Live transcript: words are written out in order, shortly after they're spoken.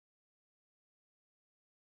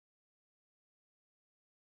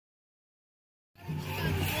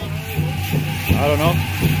I don't know.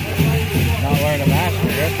 Not wearing a mask, I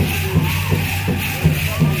guess.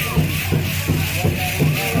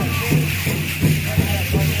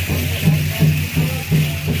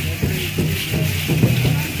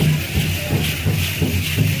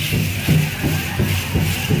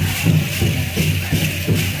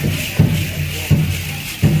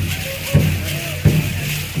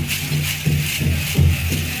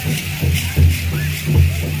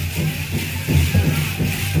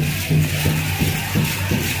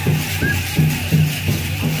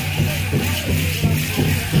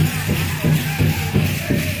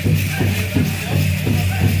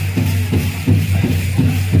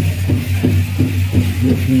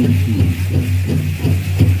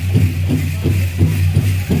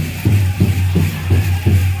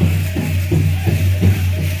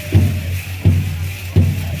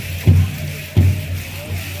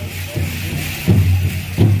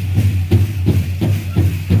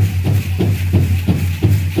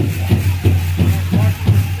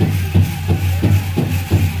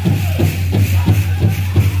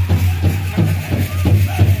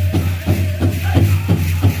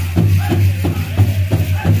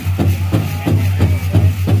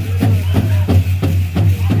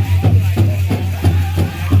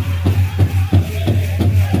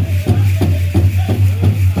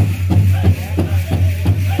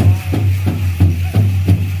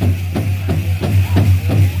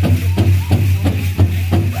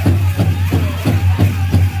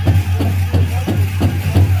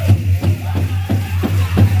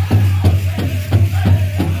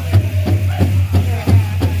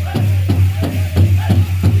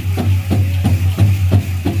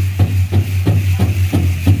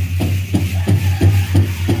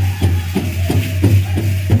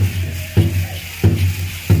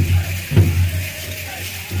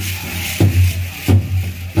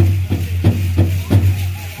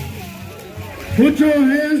 Put your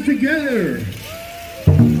hands together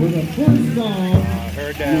for the first song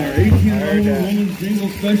in our 18-year-old women's jingle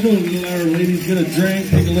special. We're gonna let our ladies get a drink,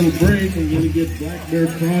 take a little break. We're gonna get Black Bear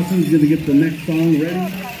Crossing. We're gonna get the next song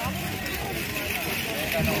ready.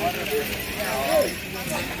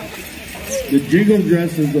 The jingle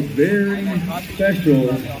dress is a very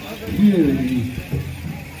special healing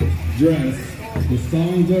dress. The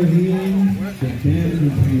songs are healing, the dance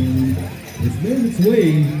is healing. It's made its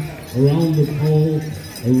way around the whole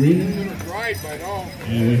arena.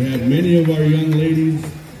 And we have many of our young ladies,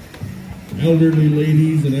 elderly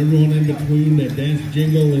ladies, and everyone in between that dance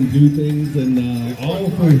jingle and do things, and all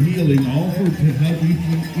for healing, all for to help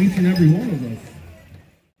each and every one of us.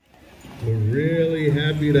 We're really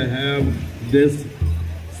happy to have this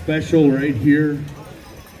special right here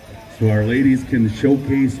so our ladies can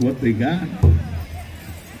showcase what they got.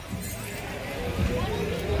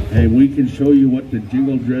 And we can show you what the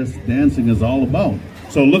jingle dress dancing is all about.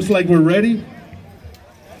 So it looks like we're ready.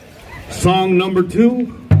 Song number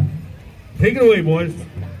 2. Take it away, boys.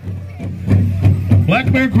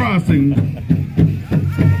 Black Bear Crossing.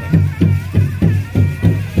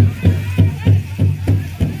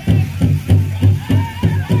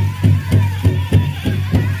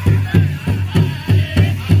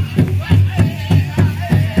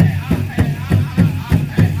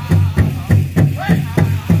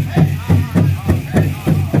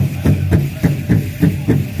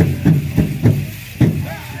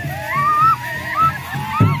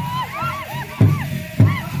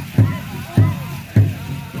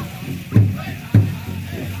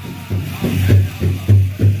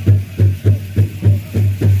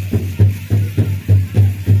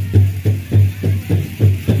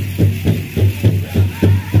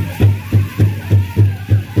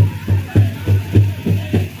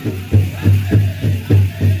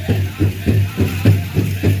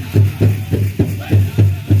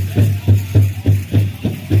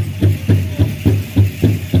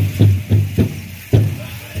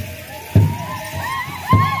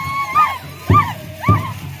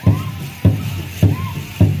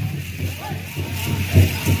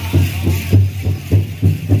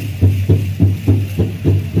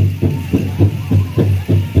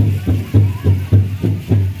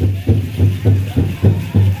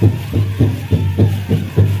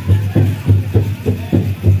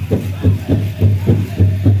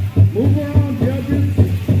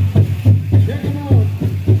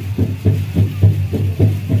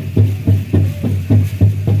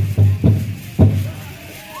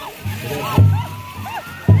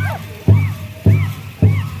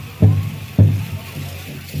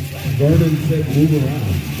 Vernon said move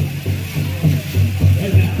around.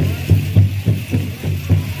 Right now.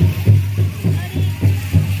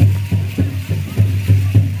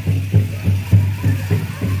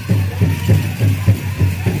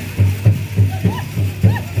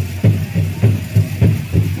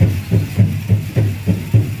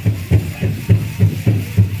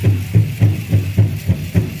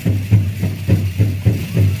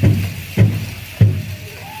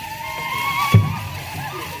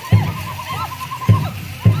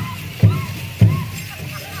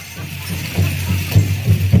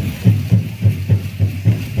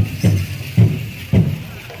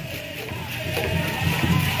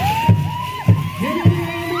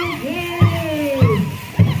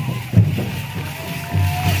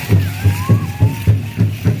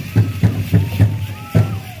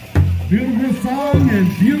 Beautiful song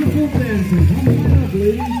and beautiful dancing. Come on up,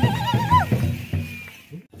 ladies.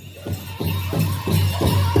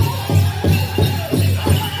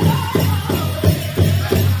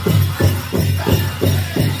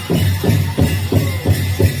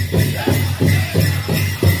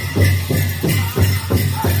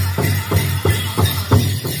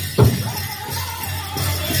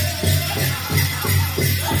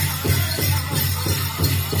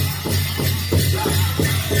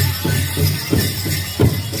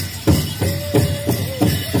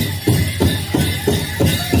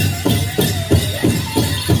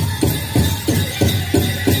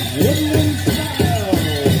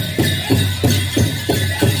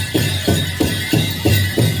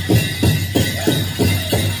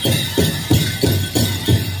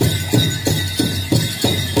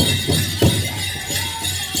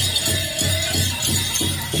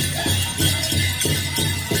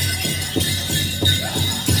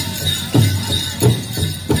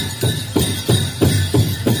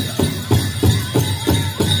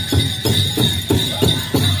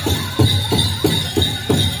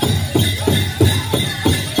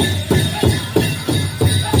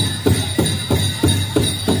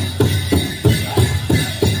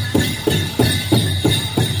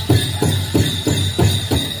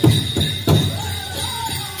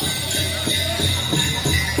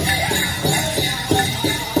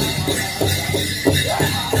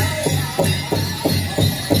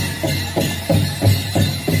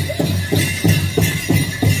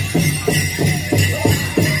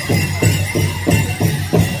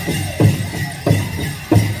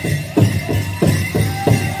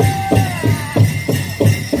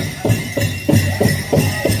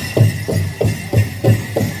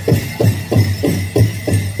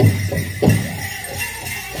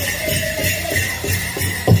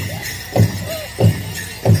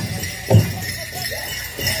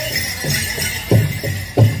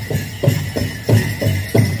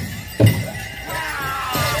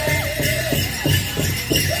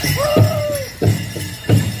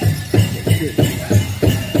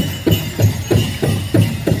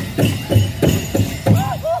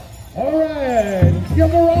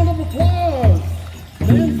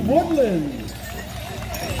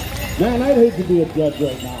 Man, I'd hate to be a judge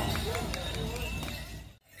right now.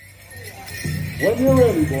 When you're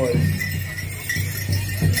ready, boys.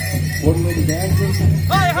 Woodland dancers.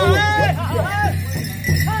 Hi, hi, hi, hi,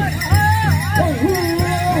 hi, hi.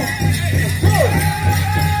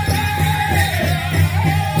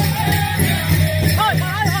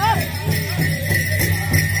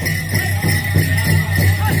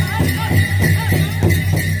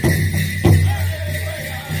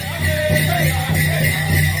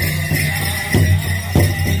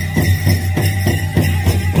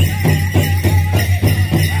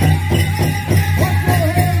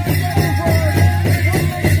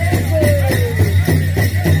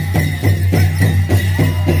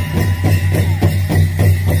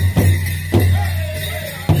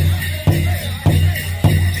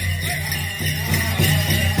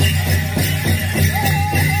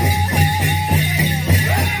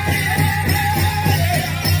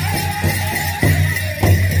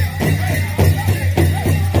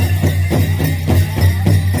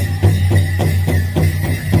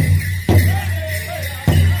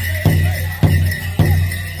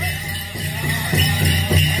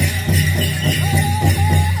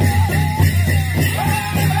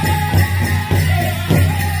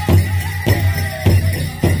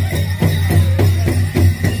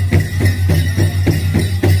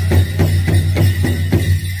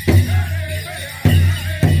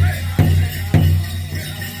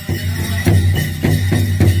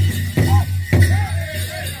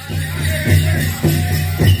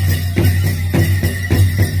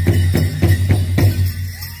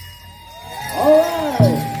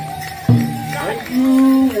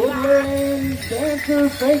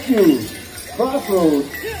 Thank you. Crossroads.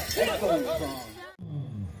 Excellent song.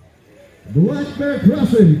 Black Bear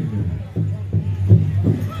Crossing.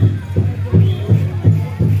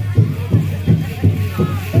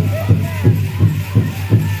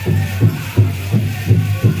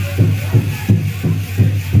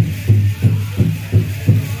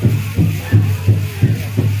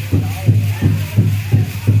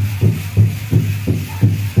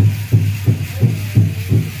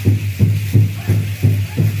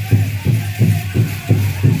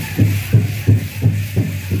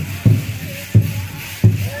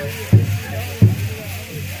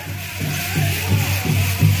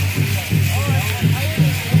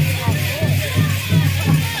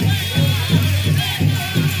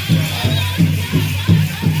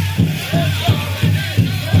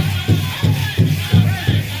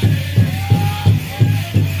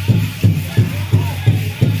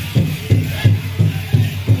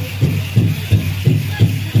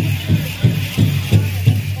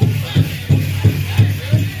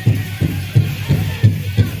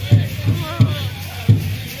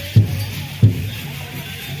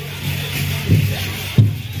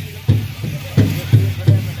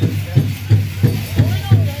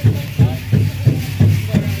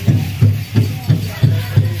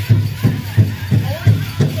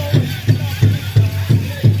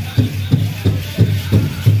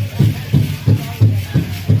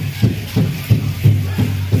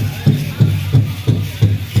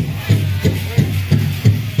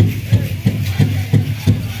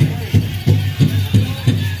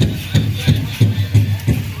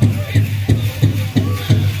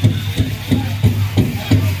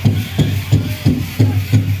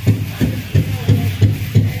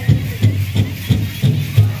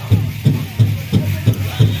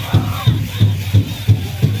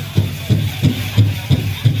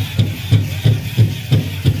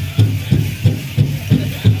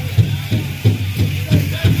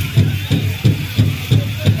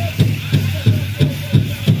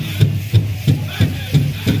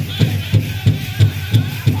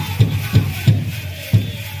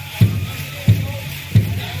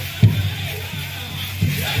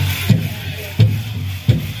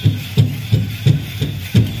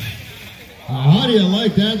 How do you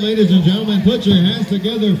like that, ladies and gentlemen? Put your hands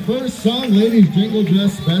together. First song, ladies jingle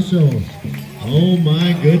dress special. Oh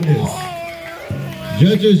my goodness.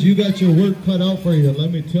 Judges, you got your work cut out for you, let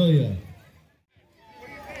me tell you.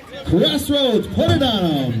 Crossroads, put it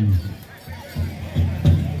on them.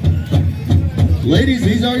 Ladies,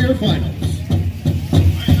 these are your finals.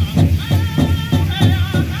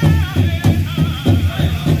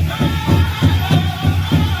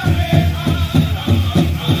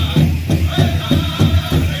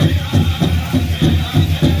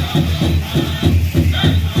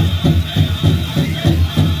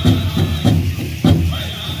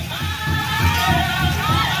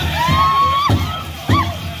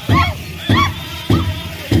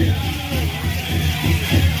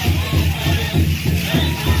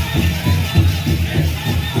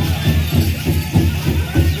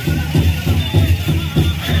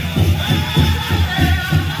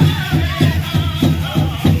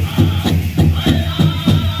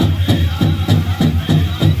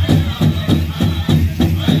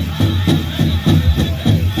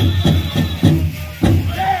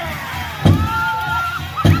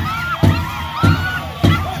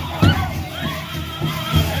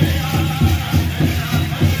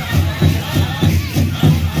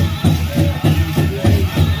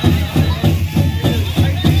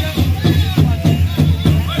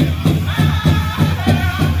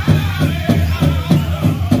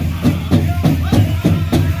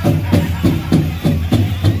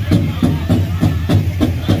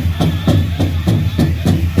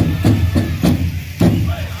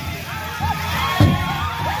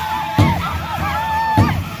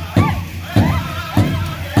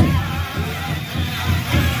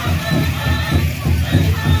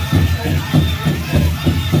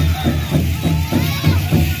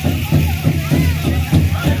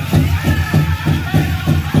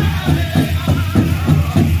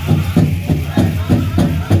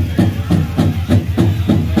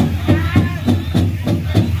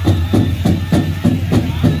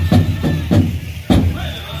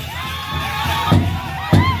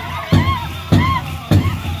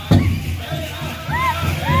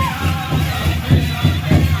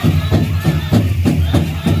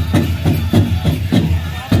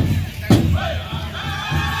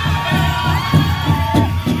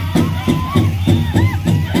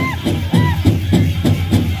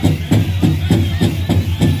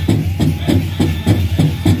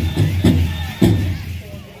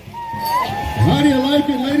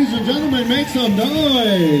 Make some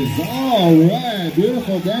noise. All right,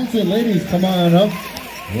 beautiful dancing ladies, come on up.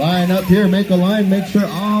 Line up here, make a line, make sure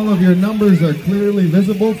all of your numbers are clearly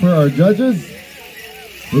visible for our judges.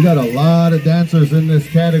 We got a lot of dancers in this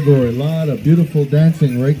category, a lot of beautiful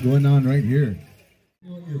dancing going on right here.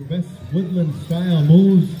 Your best woodland style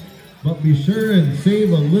moves, but be sure and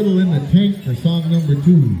save a little in the tank for song number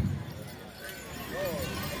 2.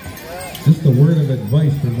 Just a word of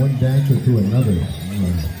advice from one dancer to another.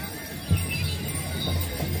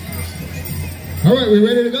 All right, we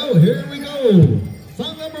ready to go? Here we go.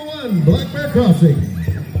 Song number 1, Black Bear Crossing.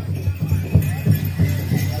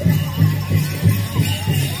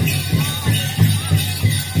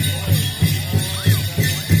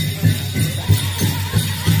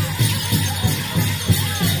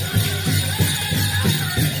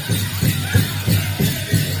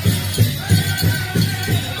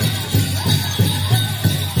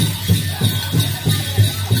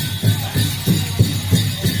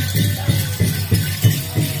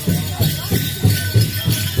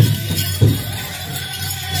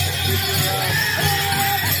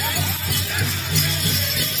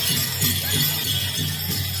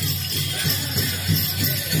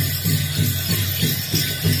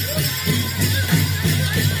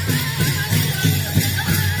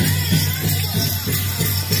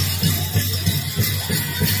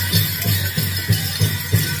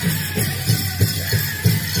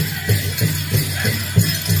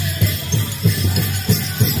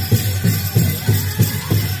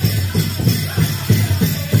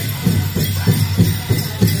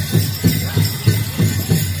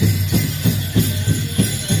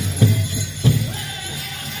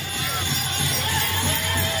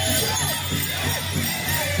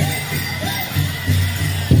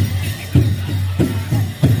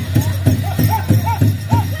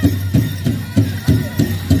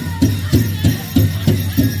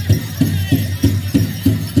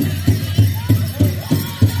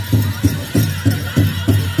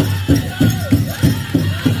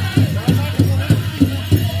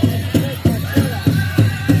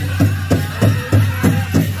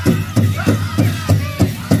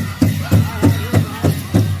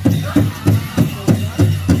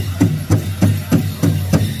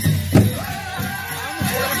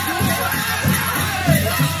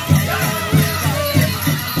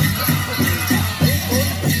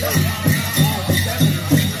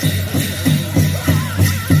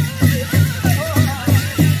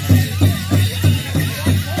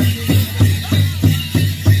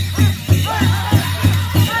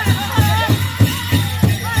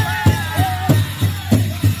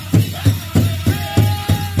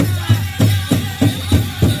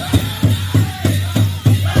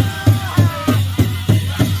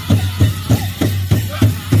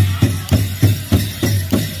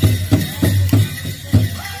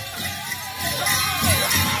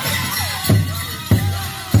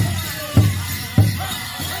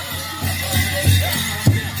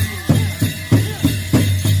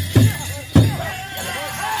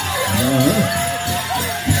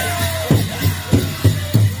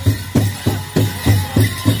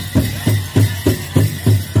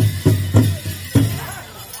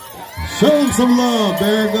 Show him some love,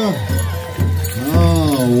 Baraga.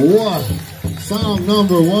 Oh, what? Song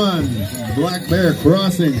number 1, Black Bear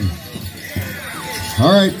Crossing.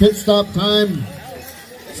 All right, pit stop time.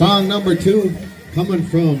 Song number 2, coming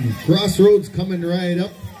from Crossroads, coming right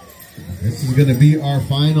up. This is gonna be our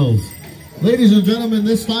finals. Ladies and gentlemen,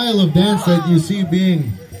 this style of dance that you see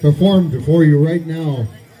being performed before you right now,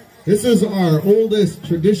 this is our oldest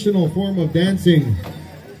traditional form of dancing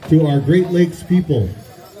to our Great Lakes people.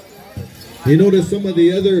 You notice some of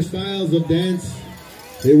the other styles of dance,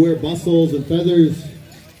 they wear bustles and feathers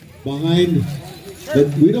behind, but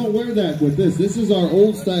we don't wear that with this. This is our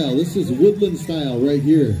old style. This is woodland style right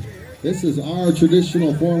here. This is our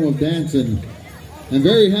traditional form of dancing. I'm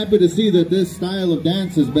very happy to see that this style of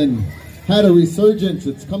dance has had a resurgence.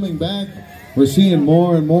 It's coming back. We're seeing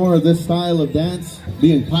more and more of this style of dance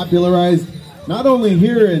being popularized, not only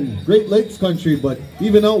here in Great Lakes country, but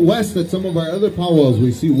even out west at some of our other powwows.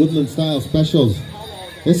 We see woodland style specials.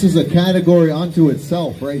 This is a category unto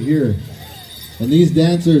itself right here. And these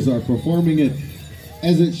dancers are performing it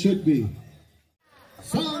as it should be.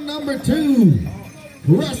 Song number 2,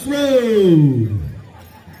 Crossroad.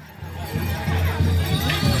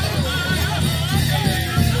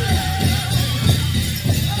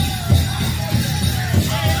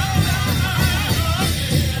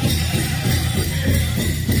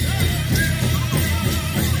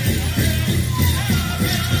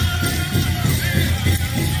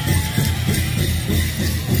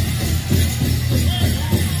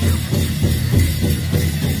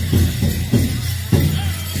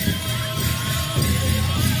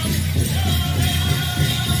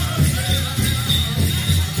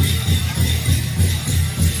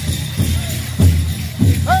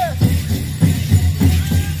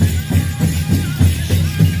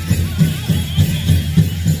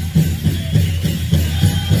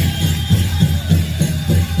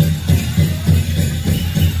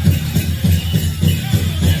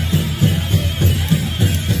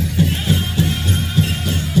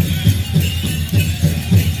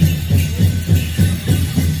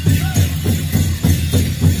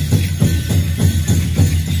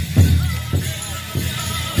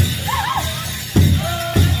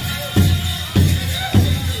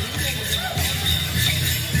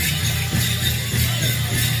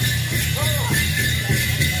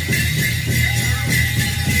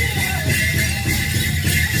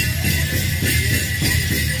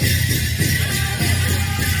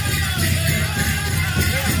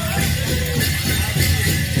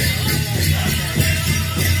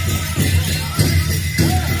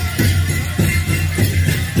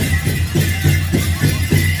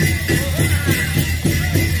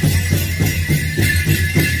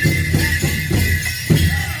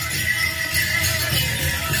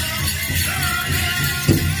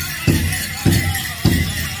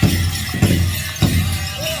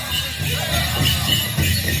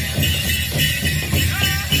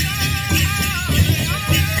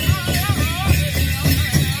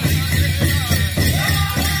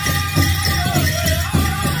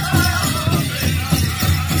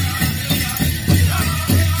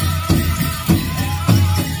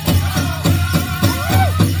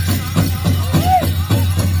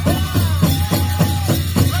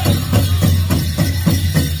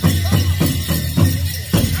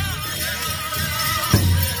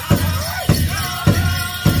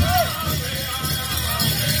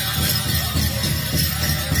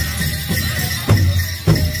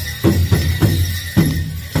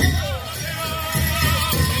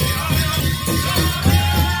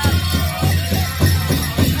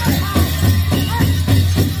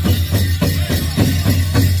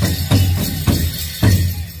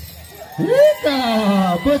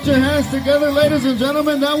 Put your hands together, ladies and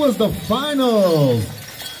gentlemen. That was the finals.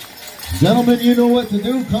 Gentlemen, you know what to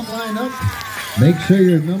do. Come line up. Make sure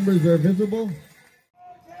your numbers are visible.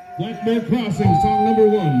 Black Bear Crossing, song number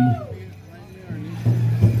 1.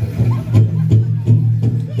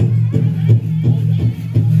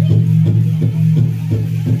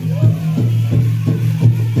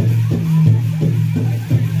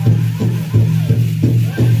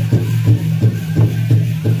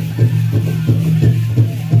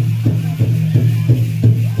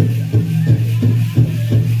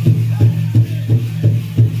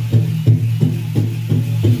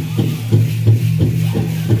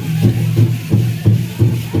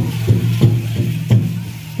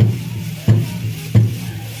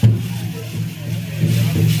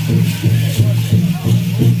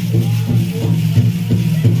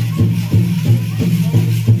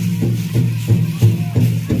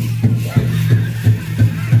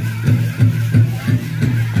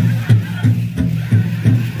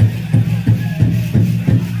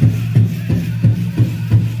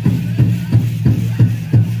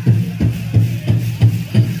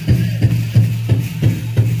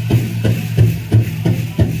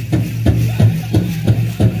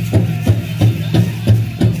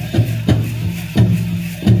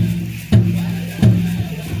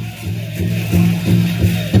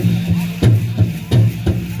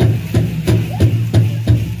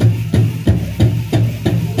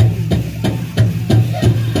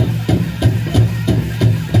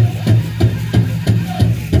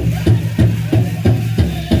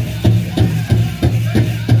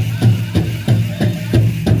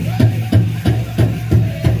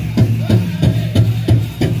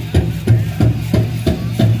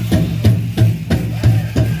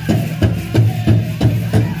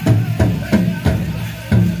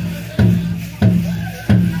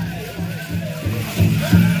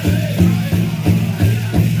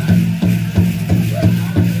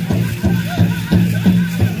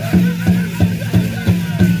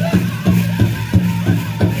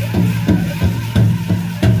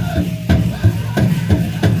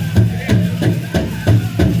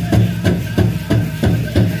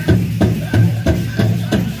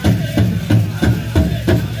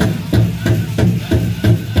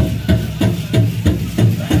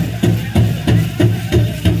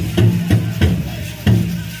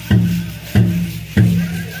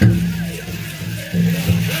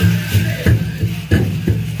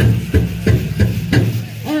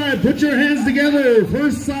 Put your hands together.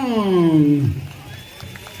 First song.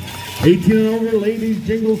 18 and over ladies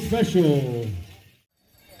jingle special.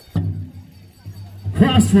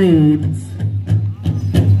 Crossroads.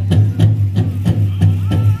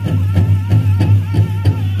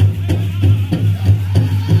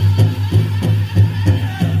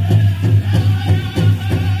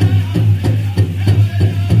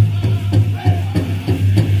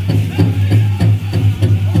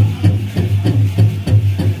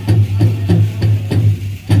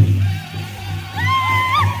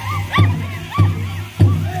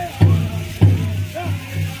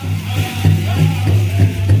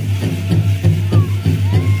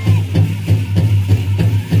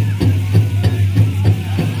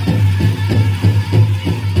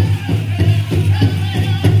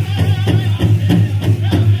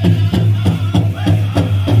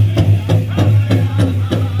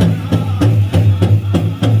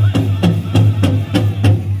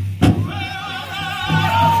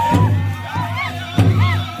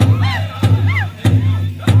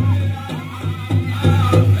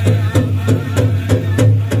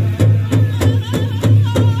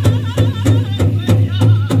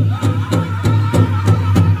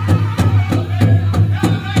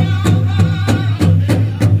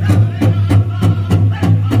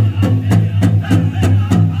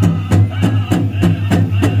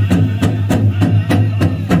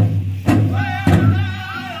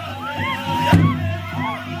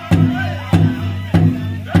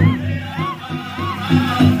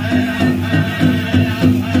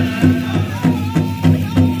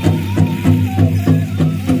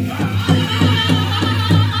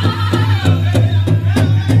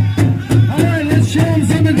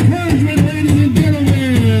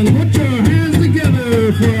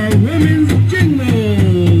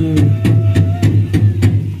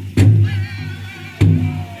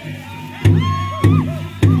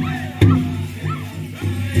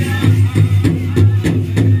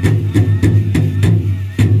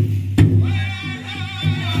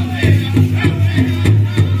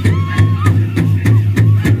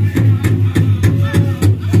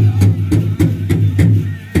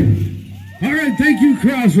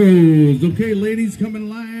 Crossroads. Okay, ladies, come and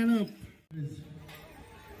line up.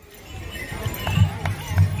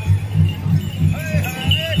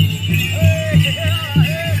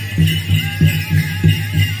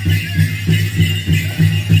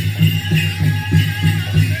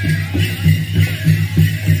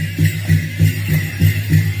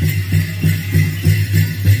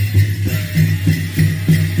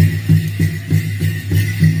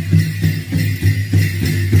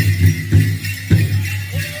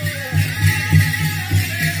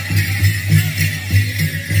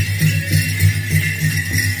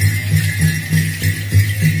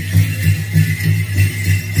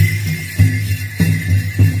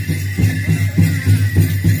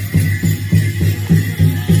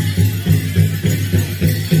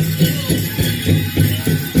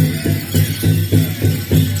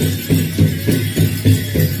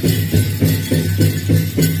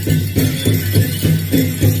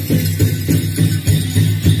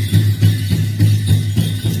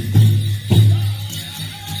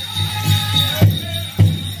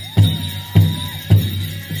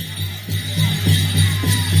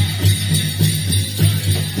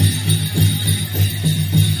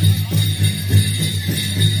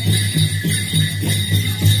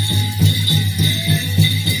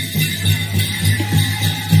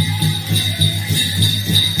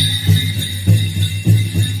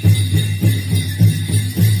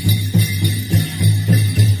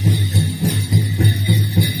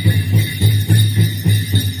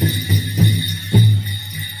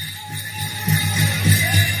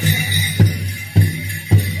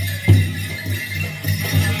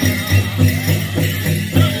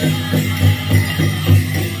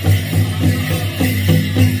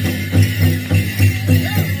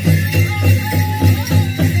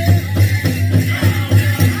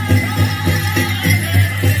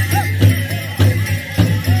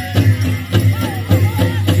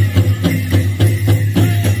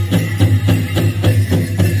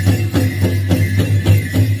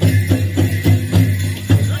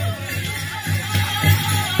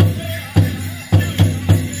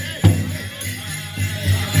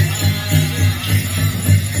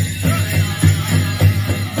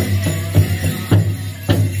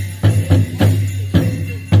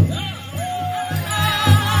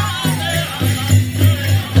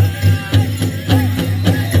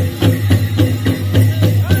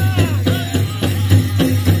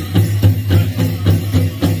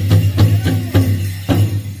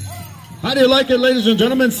 How do you like it, ladies and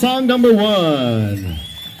gentlemen? Song number one.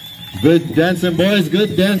 Good dancing, boys,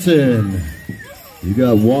 good dancing. You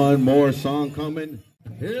got one more song coming.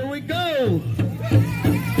 Here we go.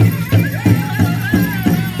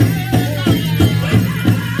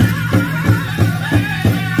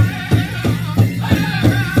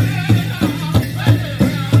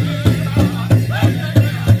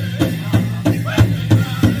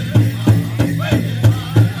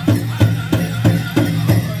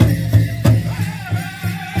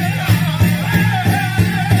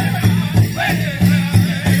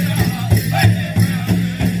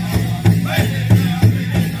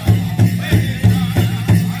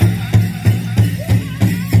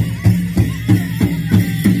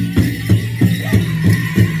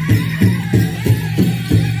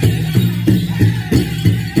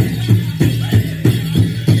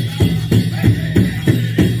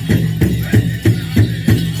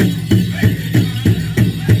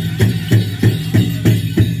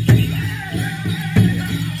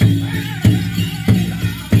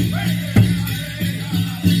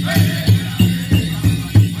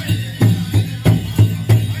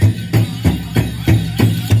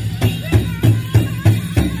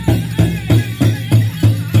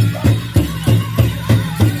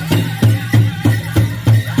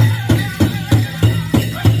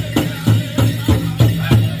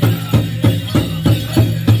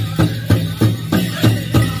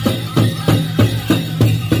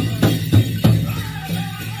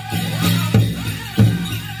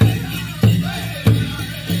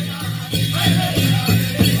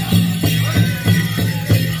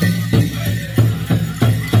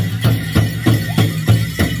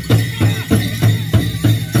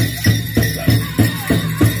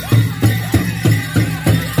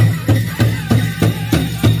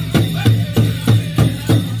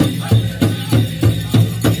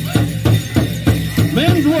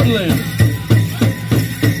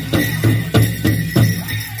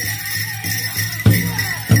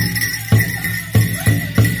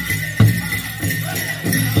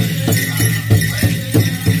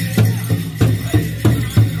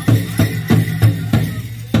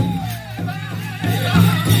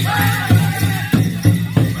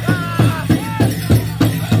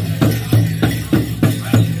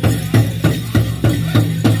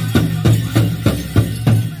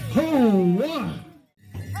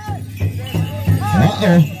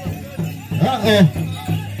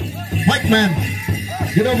 Mike man,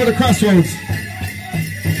 get over the crossroads.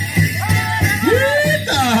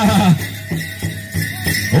 Yeah.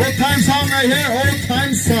 Old time song right here, old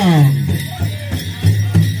time song.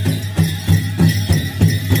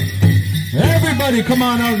 Everybody come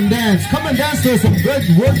on out and dance. Come and dance to some good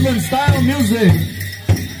woodland style music.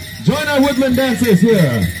 Join our woodland dancers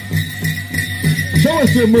here. Show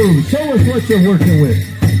us your moves. Show us what you're working with.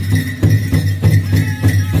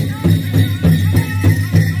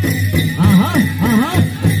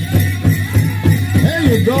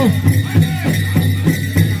 There you go.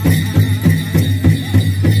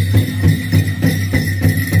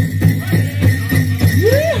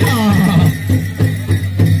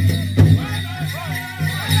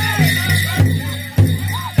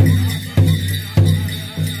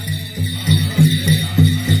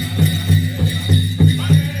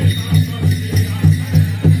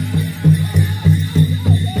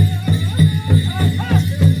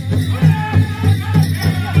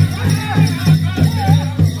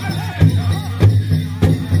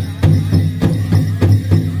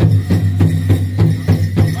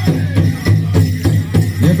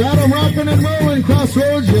 Rocking and rolling,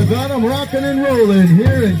 Crossroads, you got them rocking and rolling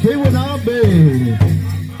here in Kbic Bay.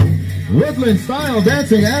 Woodland style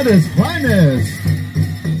dancing at its finest.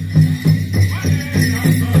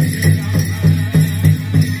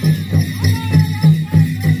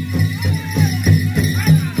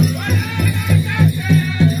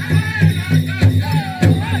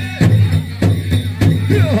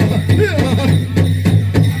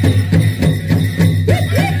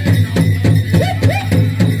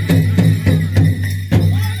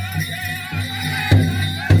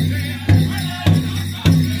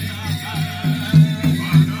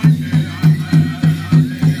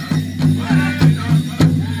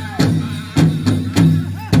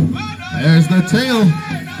 There's the tail.